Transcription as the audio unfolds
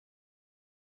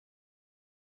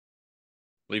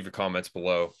leave your comments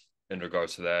below in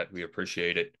regards to that. We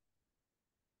appreciate it.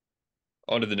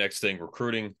 On to the next thing,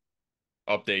 recruiting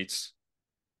updates.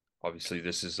 Obviously,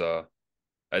 this is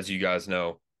as you guys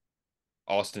know,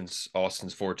 Austin's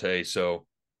forte. So,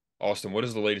 Austin, what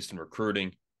is the latest in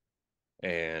recruiting?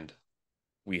 And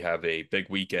we have a big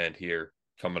weekend here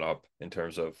coming up in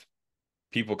terms of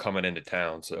people coming into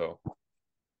town. So,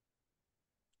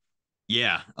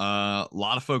 Yeah, a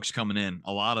lot of folks coming in,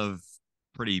 a lot of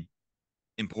pretty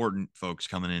important folks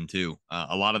coming in too.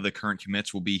 A lot of the current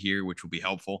commits will be here, which will be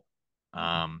helpful.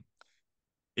 Um,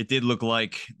 it did look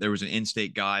like there was an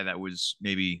in-state guy that was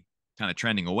maybe kind of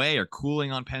trending away or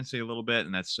cooling on Penn State a little bit,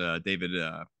 and that's David.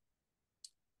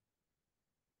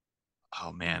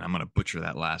 Oh man, I'm gonna butcher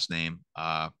that last name.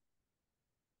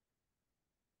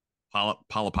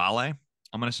 Palapale.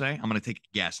 I'm gonna say. I'm gonna take a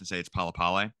guess and say it's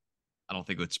Palapale. I don't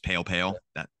think it's Pale Pale.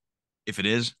 That if it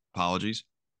is, apologies.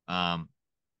 Um,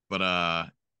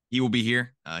 but he will be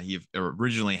here. He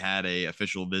originally had a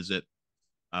official visit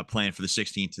planned for the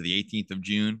 16th to the 18th of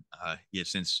June. He has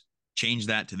since changed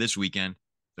that to this weekend,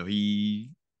 so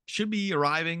he should be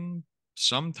arriving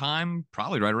sometime,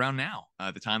 probably right around now,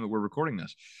 at the time that we're recording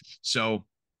this. So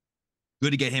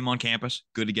good to get him on campus.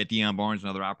 Good to get Deion Barnes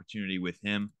another opportunity with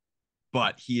him,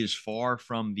 but he is far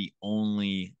from the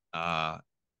only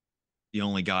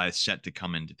guy set to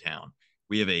come into town.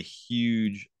 We have a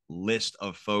huge list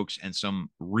of folks and some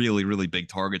really, really big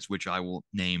targets, which I will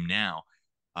name now.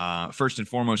 First and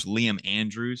foremost, Liam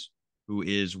Andrews, who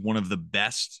is one of the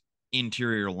best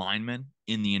interior linemen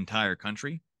in the entire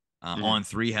country. mhm.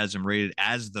 On3 has him rated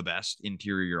as the best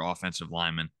interior offensive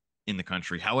lineman in the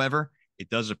country. However, it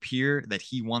does appear that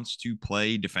he wants to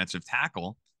play defensive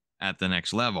tackle at the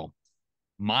next level.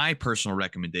 My personal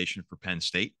recommendation for Penn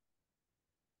State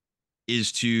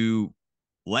is to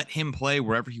let him play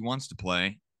wherever he wants to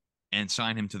play and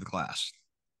sign him to the class.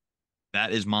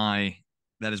 That is my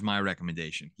that is my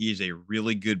recommendation. He is a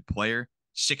really good player,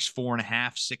 6'4" and a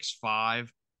half,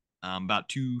 6'5", about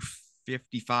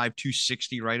 255,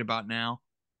 260 right about now.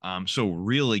 So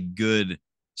really good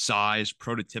size,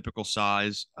 prototypical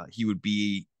size.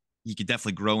 He could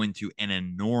definitely grow into an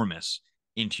enormous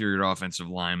interior offensive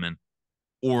lineman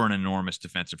or an enormous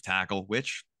defensive tackle,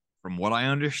 which, from what I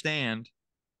understand,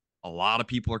 a lot of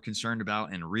people are concerned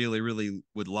about and really, really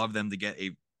would love them to get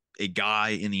a guy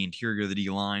in the interior of the D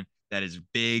line that is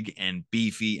big and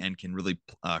beefy and can really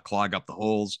clog up the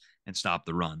holes and stop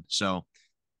the run. So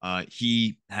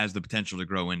he has the potential to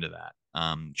grow into that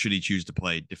should he choose to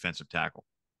play defensive tackle.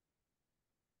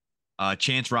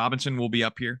 Chance Robinson will be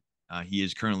up here. He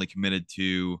is currently committed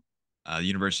to the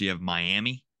University of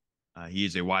Miami. He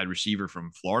is a wide receiver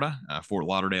from Florida, Fort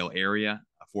Lauderdale area,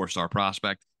 a four-star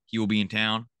prospect. He will be in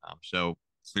town. So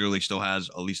clearly still has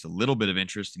at least a little bit of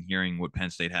interest in hearing what Penn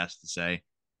State has to say.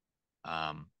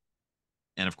 Um,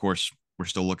 and of course, we're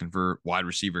still looking for wide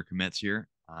receiver commits here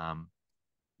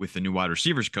with the new wide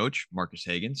receivers coach, Marcus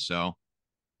Hagan. So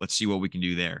let's see what we can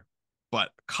do there. But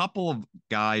a couple of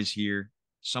guys here,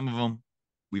 some of them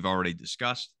we've already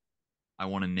discussed. I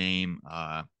want to name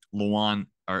Lawan,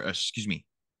 or excuse me,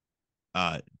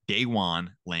 Dawan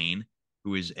Lane,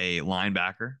 who is a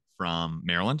linebacker from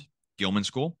Maryland, Gilman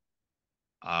School.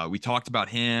 We talked about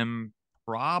him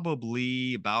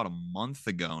probably about a month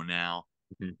ago now.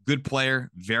 Mhm. Good player,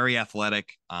 very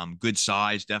athletic, good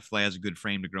size, definitely has a good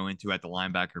frame to grow into at the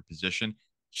linebacker position.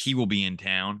 He will be in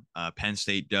town. Penn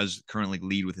State does currently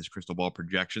lead with his crystal ball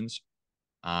projections.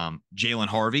 Jalen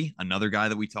Harvey, another guy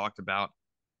that we talked about,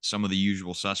 some of the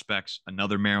usual suspects,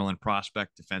 another Maryland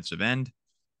prospect, defensive end.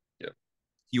 Yeah.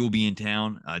 He will be in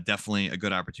town. Definitely a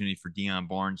good opportunity for Deion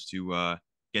Barnes to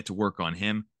get to work on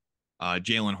him.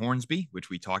 Jalen Hornsby, which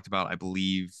we talked about, I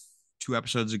believe, 2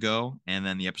 episodes ago, and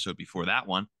then the episode before that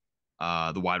one,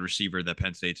 the wide receiver that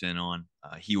Penn State's in on,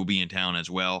 he will be in town as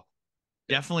well.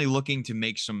 Yeah. Definitely looking to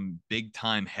make some big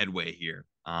time headway here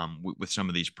with some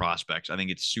of these prospects. I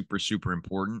think it's super, super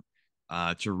important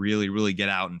to really, really get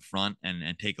out in front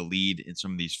and take a lead in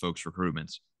some of these folks'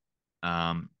 recruitments.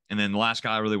 And then the last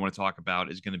guy I really want to talk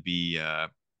about is going to be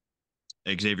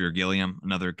Xavier Gilliam,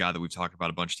 another guy that we've talked about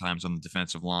a bunch of times on the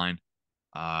defensive line.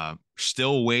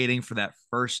 Still waiting for that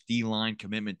first D line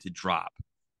commitment to drop.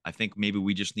 I think maybe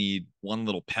we just need one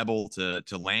little pebble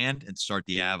to land and start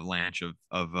the avalanche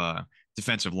of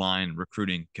defensive line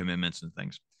recruiting commitments and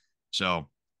things. So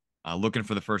looking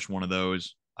for the first one of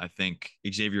those. I think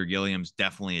Xavier Gilliam's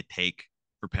definitely a take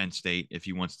for Penn State if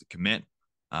he wants to commit.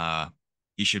 Uh,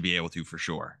 he should be able to for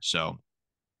sure. So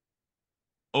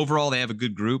overall, they have a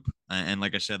good group. And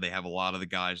like I said, they have a lot of the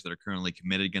guys that are currently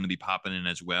committed going to be popping in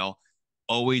as well.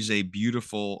 always a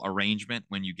beautiful arrangement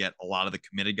when you get a lot of the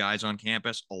committed guys on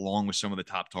campus along with some of the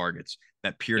top targets.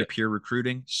 That Yeah, peer-to-peer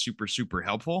recruiting, super, super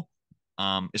helpful,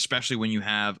 especially when you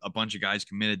have a bunch of guys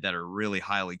committed that are really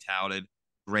highly touted,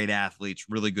 great athletes,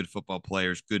 really good football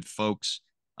players, good folks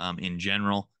in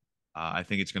general. I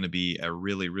think it's going to be a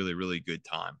really, really, really good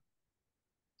time.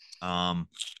 Um,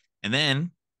 and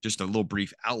then just a little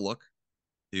brief outlook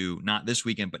to not this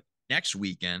weekend, but next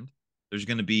weekend. There's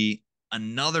going to be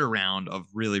another round of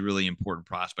really, really important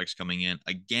prospects coming in.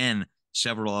 Again,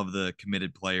 several of the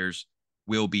committed players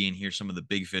will be in here. Some of the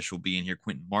big fish will be in here.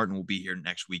 Quentin Martin will be here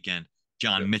next weekend. yeah,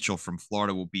 John Mitchell from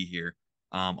Florida will be here,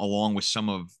 along with some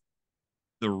of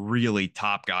the really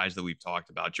top guys that we've talked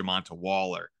about. Jamonta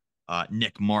Waller,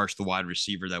 Nick Marsh, the wide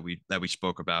receiver that we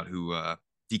spoke about, who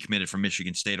decommitted from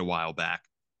Michigan State a while back.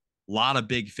 A lot of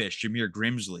big fish. Jameer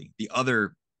Grimsley, the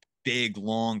other big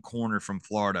long corner from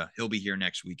Florida, he'll be here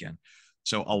next weekend.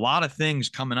 So a lot of things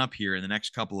coming up here in the next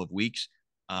couple of weeks.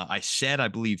 I said, I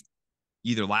believe,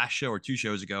 either last show or 2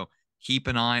 shows ago, keep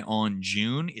an eye on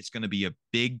June. It's going to be a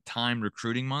big time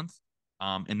recruiting month.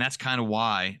 And that's kind of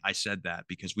why I said that,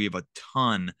 because we have a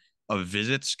ton of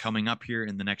visits coming up here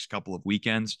in the next couple of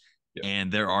weekends. yeah.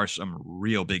 And there are some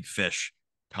real big fish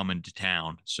coming to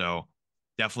town. So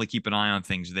definitely keep an eye on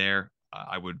things there.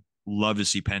 I would love to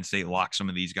see Penn State lock some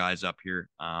of these guys up here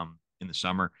in the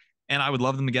summer. And I would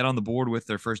love them to get on the board with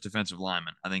their first defensive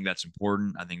lineman. I think that's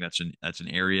important. I think that's an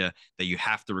area that you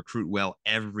have to recruit well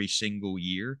every single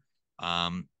year.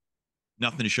 Um,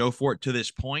 Nothing to show for it to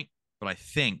this point, but I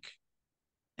think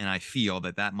and I feel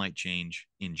that that might change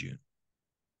in June.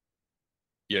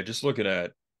 Yeah, just looking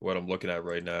at what I'm looking at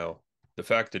right now, the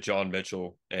fact that John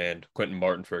Mitchell and Quentin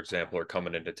Martin, for example, are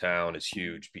coming into town is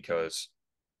huge because,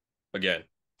 again,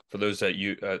 for those of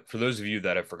you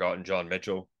that have forgotten John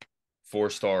Mitchell,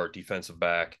 4-star defensive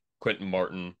back, Quentin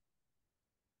Martin,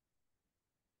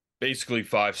 basically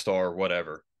 5-star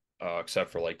whatever,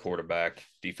 except for like quarterback,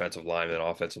 defensive lineman,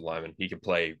 offensive lineman. He can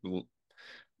play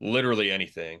literally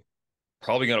anything.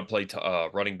 Probably going to play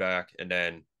running back and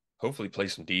then hopefully play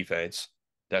some defense.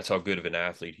 That's how good of an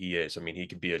athlete he is. I mean, he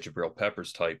could be a Jabril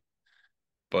Peppers type.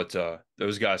 But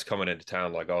those guys coming into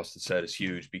town, like Austin said, is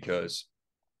huge because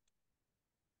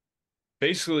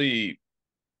basically,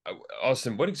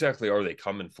 Austin, what exactly are they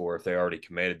coming for if they already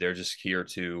committed? They're just here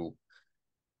to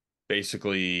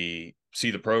basically see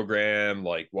the program,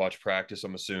 like watch practice,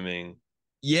 I'm assuming.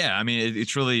 Yeah, I mean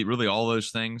it's really, really all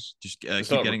those things. Just It's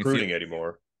keep not getting a feel. recruiting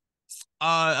anymore.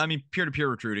 I mean peer to peer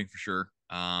recruiting for sure.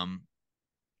 And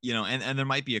there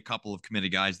might be a couple of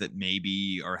committed guys that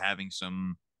maybe are having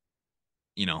some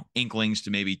inklings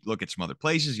to maybe look at some other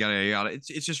places. Yada yada yada.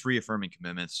 It's just reaffirming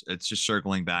commitments. It's just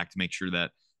circling back to make sure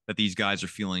that these guys are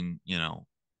feeling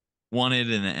wanted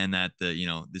and that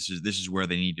this is where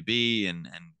they need to be and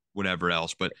whatever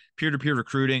else. But peer to peer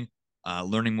recruiting,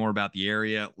 learning more about the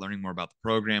area, learning more about the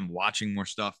program, watching more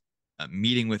stuff,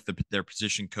 meeting with their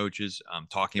position coaches,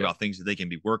 talking Yeah. about things that they can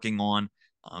be working on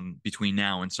between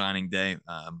now and signing day,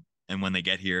 and when they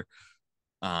get here,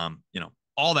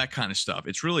 all that kind of stuff.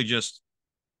 It's really just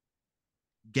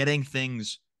getting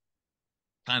things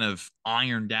kind of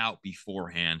ironed out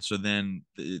beforehand. So then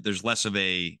there's less of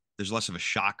a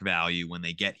shock value when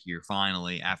they get here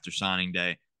finally after signing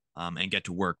day, and get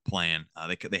to work plan.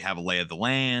 They have a lay of the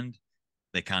land.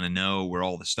 They kind of know where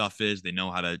all the stuff is. They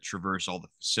know how to traverse all the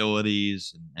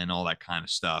facilities and all that kind of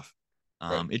stuff.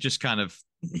 Right. It just kind of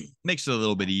makes it a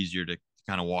little bit easier to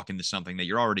kind of walk into something that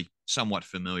you're already somewhat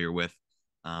familiar with.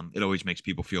 It always makes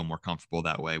people feel more comfortable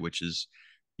that way, which is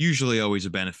usually always a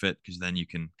benefit because then you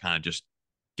can kind of just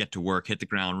get to work, hit the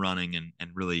ground running, and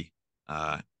really,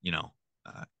 uh, you know,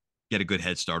 uh, get a good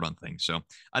head start on things. So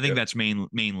I think Yeah. that's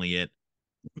mainly it.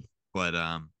 But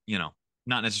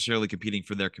not necessarily competing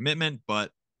for their commitment,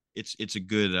 but it's a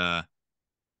good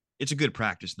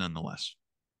practice nonetheless.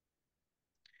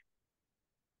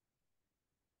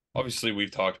 Obviously,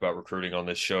 we've talked about recruiting on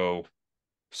this show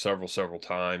several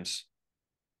times.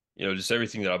 Just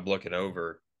everything that I'm looking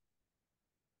over.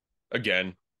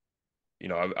 Again,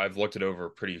 I've looked it over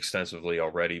pretty extensively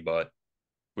already, but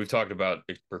we've talked about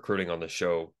recruiting on the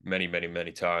show many, many,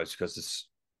 many times because it's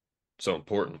so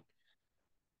important.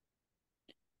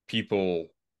 People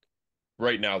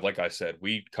right now, like I said,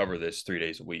 we cover this 3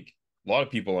 days a week. A lot of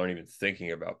people aren't even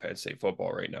thinking about Penn State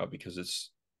football right now because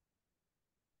it's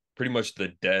pretty much the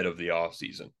dead of the off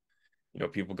season.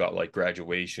 People got like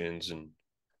graduations and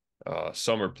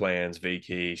summer plans,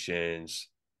 vacations,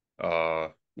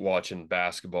 watching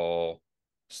basketball,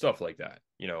 stuff like that.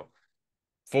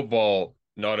 Football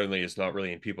not only is not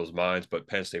really in people's minds, but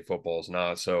Penn State football is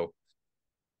not. So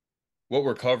what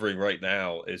we're covering right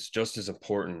now is just as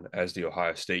important as the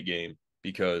Ohio State game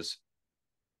because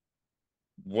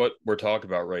what we're talking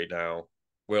about right now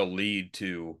will lead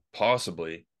to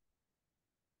possibly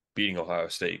beating Ohio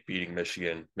State, beating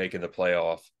Michigan, making the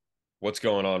playoff. What's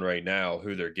going on right now,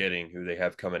 who they're getting, who they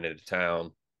have coming into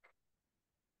town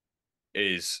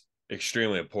is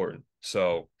extremely important.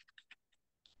 So,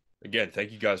 again,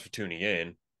 thank you guys for tuning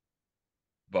in,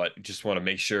 but just want to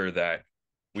make sure that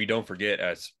we don't forget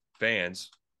as fans,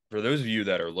 for those of you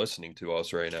that are listening to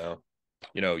us right now,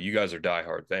 you guys are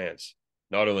diehard fans,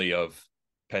 not only of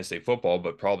Penn State football,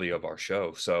 but probably of our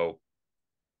show. So,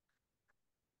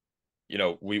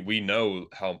 we know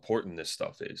how important this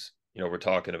stuff is. We're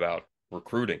talking about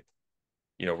recruiting.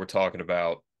 We're talking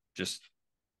about just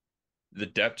the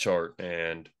depth chart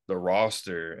and the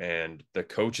roster and the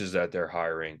coaches that they're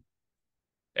hiring,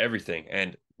 everything,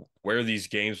 and where these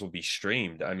games will be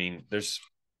streamed. I mean, there's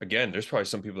probably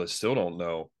some people that still don't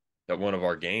know that one of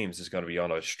our games is going to be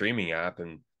on a streaming app,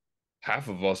 and half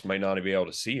of us might not be able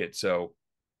to see it. So,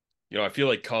 I feel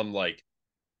like come like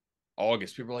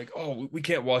August, people are like, "Oh, we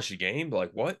can't watch the game." But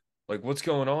like, what? Like, what's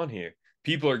going on here?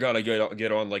 People are gonna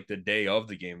get on like the day of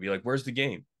the game, be like, "Where's the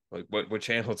game? Like, what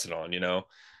channel it's on?"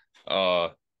 Uh,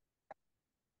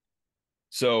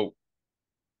 so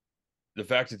the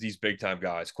fact that these big time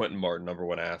guys, Quentin Martin, number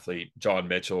one athlete, John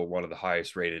Mitchell, one of the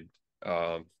highest rated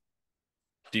um,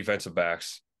 defensive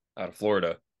backs out of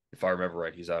Florida, if I remember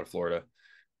right, he's out of Florida,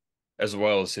 as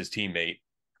well as his teammate,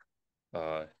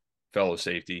 uh, fellow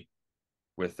safety,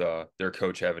 with their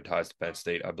coach having ties to Penn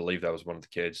State. I believe that was one of the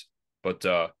kids. But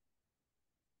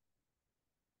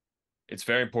it's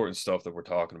very important stuff that we're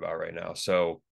talking about right now. So